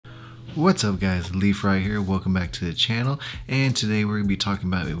What's up guys, Leaf right here, welcome back to the channel, and today we're going to be talking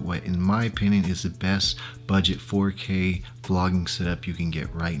about what in my opinion is the best budget 4K vlogging setup you can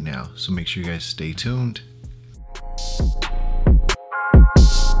get right now. So make sure you guys stay tuned.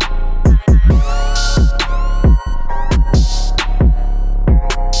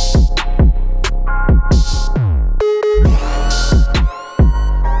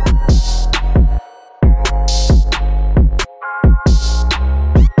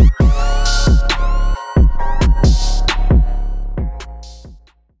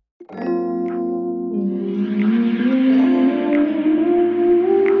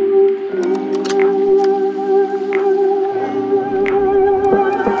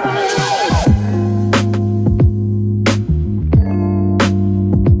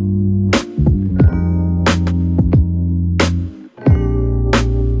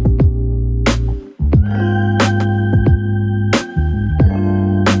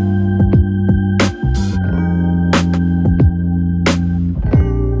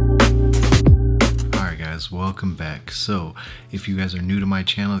 Welcome back. So if you guys are new to my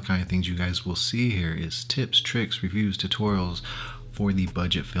channel, the kind of things you guys will see here is tips, tricks, reviews, tutorials for the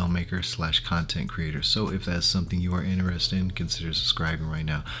budget filmmaker slash content creator. So if that's something you are interested in, consider subscribing right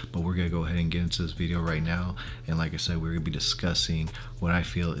now. But we're gonna go ahead and get into this video right now, and like I said, we're gonna be discussing what I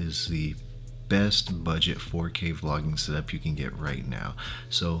feel is the best budget 4K vlogging setup you can get right now.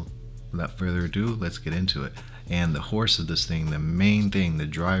 So without further ado, let's get into it. And the horse of this thing, the main thing, the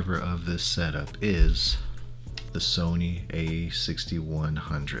driver of this setup is the Sony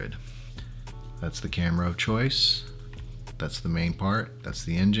a6100. That's the camera of choice. That's the main part. That's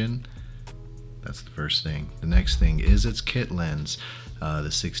the engine. That's the first thing. The next thing is its kit lens, the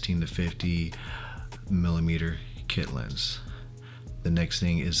 16 to 50 millimeter kit lens. The next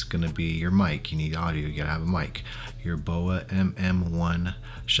thing is going to be your mic. You need audio. You gotta have a mic. Your Boya MM1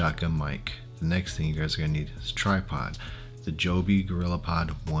 shotgun mic. The next thing you guys are going to need is a tripod. The Joby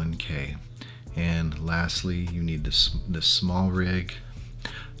GorillaPod 1K. And lastly, you need this small rig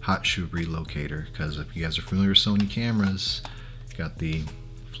hot shoe relocator, because if you guys are familiar with Sony cameras, you got the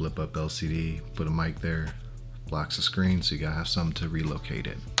flip up LCD, put a mic there, blocks the screen, so you gotta have something to relocate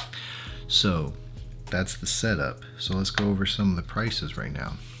it. So that's the setup. So let's go over some of the prices right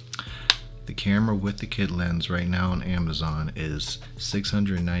now. The camera with the kit lens right now on Amazon is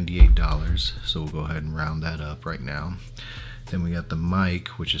 $698, so we'll go ahead and round that up right now. Then we got the mic,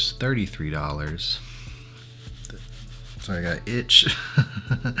 which is $33. Sorry, I got an itch.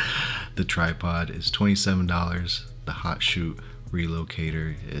 The tripod is $27. The hot shoe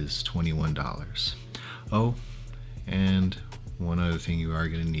relocator is $21. Oh, and one other thing you are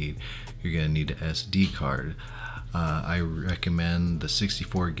going to need. You're going to need an SD card. I recommend the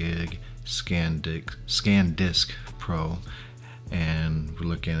 64 gig ScanDisk Pro, and we're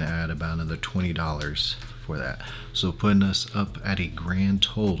looking at about another $20 for that. So putting us up at a grand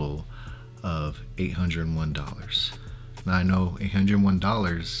total of $801. Now I know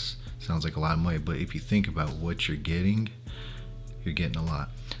 $801 sounds like a lot of money, but if you think about what you're getting a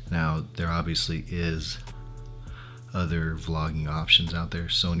lot. Now there obviously is other vlogging options out there.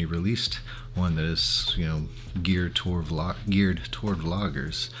 Sony released one that is, you know, geared toward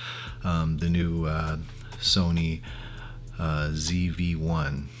vloggers. The new Sony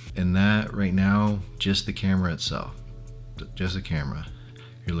ZV-1, and that right now, just the camera itself, just the camera,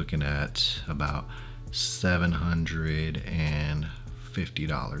 you're looking at about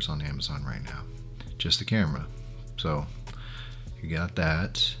 $750 on Amazon right now, just the camera. So you got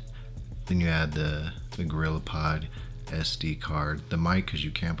that. Then you add the GorillaPod SD card, the mic, because you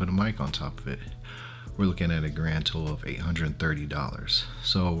can't put a mic on top of it. We're looking at a grand total of $830.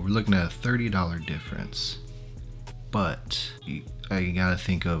 So we're looking at a $30 difference. But I gotta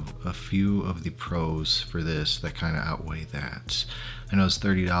think of a few of the pros for this that kind of outweigh that. I know it's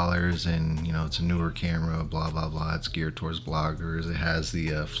 $30 and, you know, it's a newer camera, blah blah blah, it's geared towards bloggers, it has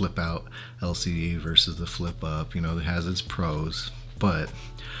the flip out LCD versus the flip up, you know, it has its pros. But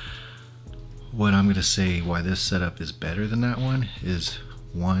what I'm gonna say why this setup is better than that one is,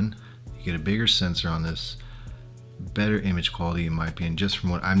 one, you get a bigger sensor on this, better image quality in my opinion, just from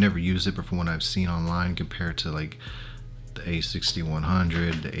what I've never used it, but from what I've seen online compared to like the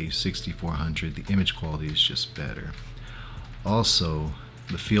a6100, the a6400, the image quality is just better. Also,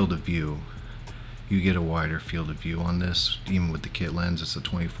 the field of view, you get a wider field of view on this. Even with the kit lens, it's a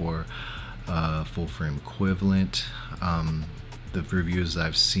 24 full frame equivalent. The reviews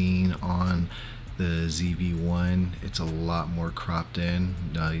I've seen on the ZV-1, it's a lot more cropped in.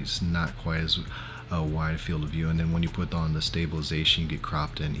 It's not quite as a wide field of view, and then when you put on the stabilization, you get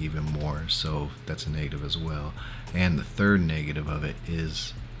cropped in even more, so that's a negative as well. And the third negative of it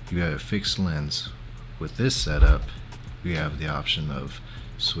is you have a fixed lens. With this setup, you have the option of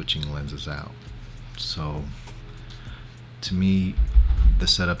switching lenses out. So to me, the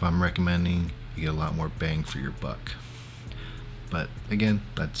setup I'm recommending, you get a lot more bang for your buck. But again,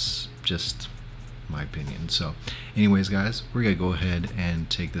 that's just my opinion. So anyways guys, we're gonna go ahead and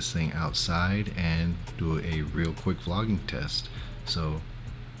take this thing outside and do a real quick vlogging test. So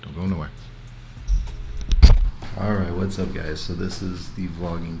don't go nowhere. Alright, what's up guys? So this is the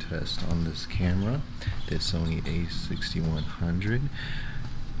vlogging test on this camera, the Sony a6100,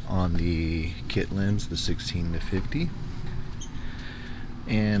 on the kit lens, the 16-50.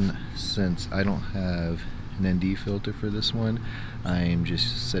 And since I don't have an ND filter for this one, I'm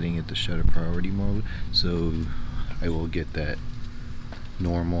just setting it to shutter priority mode, so I will get that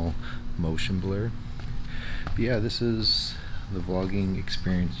normal motion blur. But yeah, this is the vlogging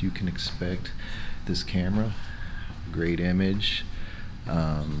experience you can expect. This camera, great image,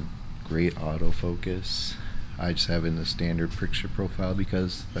 great autofocus. I just have it in the standard picture profile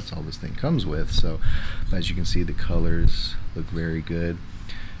because that's all this thing comes with. So as you can see, the colors look very good.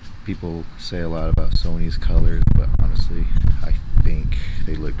 People say a lot about Sony's colors, but honestly I think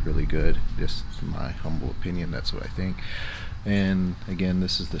they look really good. Just my humble opinion, that's what I think. And again,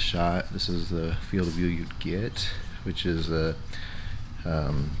 this is the shot, this is the field of view you'd get, which is about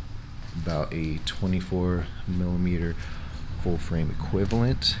a 24mm full frame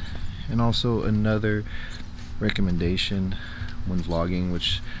equivalent. And also another recommendation when vlogging,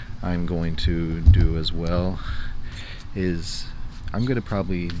 which I'm going to do as well, is I'm going to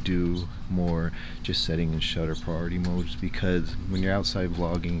probably do more just setting in shutter priority modes, because when you're outside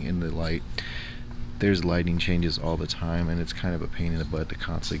vlogging in the light, there's lighting changes all the time and it's kind of a pain in the butt to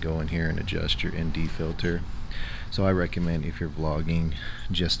constantly go in here and adjust your ND filter. So I recommend, if you're vlogging,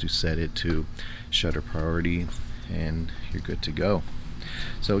 just to set it to shutter priority and you're good to go.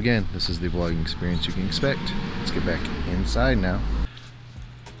 So again, this is the vlogging experience you can expect. Let's get back inside now.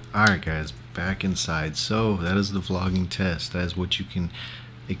 Alright guys, back inside. So that is the vlogging test. That is what you can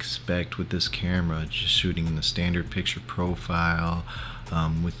expect with this camera, just shooting in the standard picture profile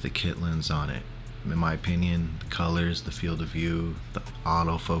with the kit lens on it. In my opinion, the colors, the field of view, the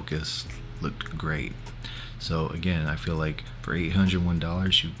autofocus looked great. So again, I feel like for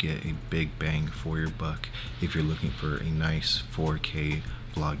 $801 you get a big bang for your buck if you're looking for a nice 4K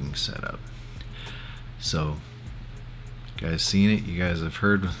vlogging setup. So you guys seen it, you guys have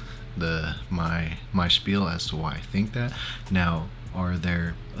heard my spiel as to why I think that. Now, are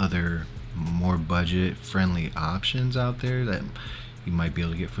there other more budget friendly options out there that you might be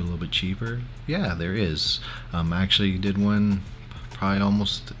able to get for a little bit cheaper? Yeah, there is. I actually did one probably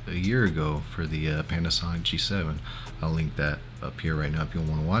almost a year ago for the Panasonic G7. I'll link that up here right now if you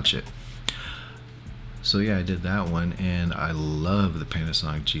want to watch it. So yeah, I did that one and I love the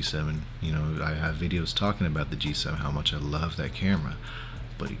Panasonic G7. You know, I have videos talking about the G7, how much I love that camera.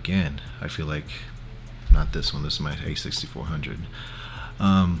 But again, I feel like, not this one, this is my a6400,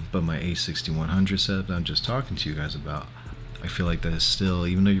 but my a6100 setup that I'm just talking to you guys about, I feel like that is still,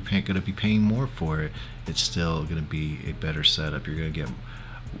 even though you're going to be paying more for it, it's still going to be a better setup. You're going to get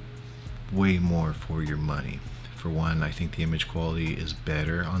way more for your money. For one, I think the image quality is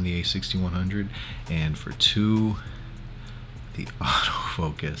better on the a6100, and for two, the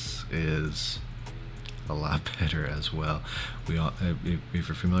autofocus is a lot better as well. We all, if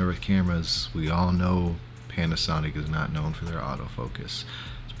you're familiar with cameras, we all know Panasonic is not known for their autofocus.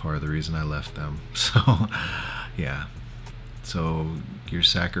 It's part of the reason I left them. So yeah, so you're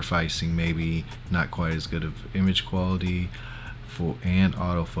sacrificing maybe not quite as good of image quality and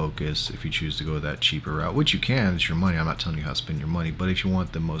autofocus if you choose to go that cheaper route, which you can. It's your money. I'm not telling you how to spend your money, but if you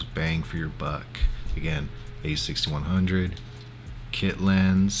want the most bang for your buck, again, a6100 kit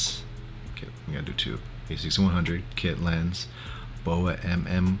lens, I'm gonna do two, a6100 kit lens, Boya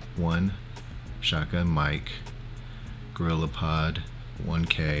MM1 shotgun mic, Gorilla Pod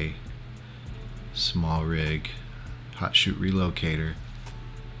 1K, small rig, hot shoot relocator,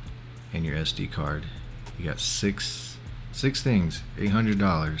 and your SD card. You got six things,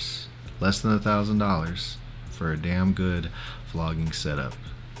 $800, less than $1,000 for a damn good vlogging setup.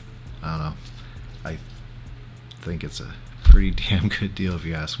 I don't know, I think it's a pretty damn good deal if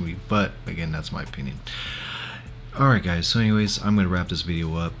you ask me, but again, that's my opinion. Alright guys, so anyways, I'm gonna wrap this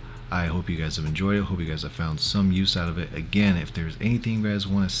video up. I hope you guys have enjoyed it. Hope you guys have found some use out of it. Again, if there's anything you guys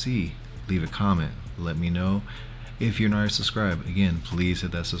want to see, leave a comment, let me know. If you're not already subscribed, again, please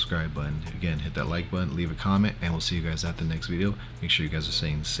hit that subscribe button. Again, hit that like button, leave a comment, and we'll see you guys at the next video. Make sure you guys are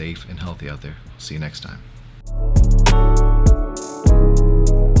staying safe and healthy out there. See you next time.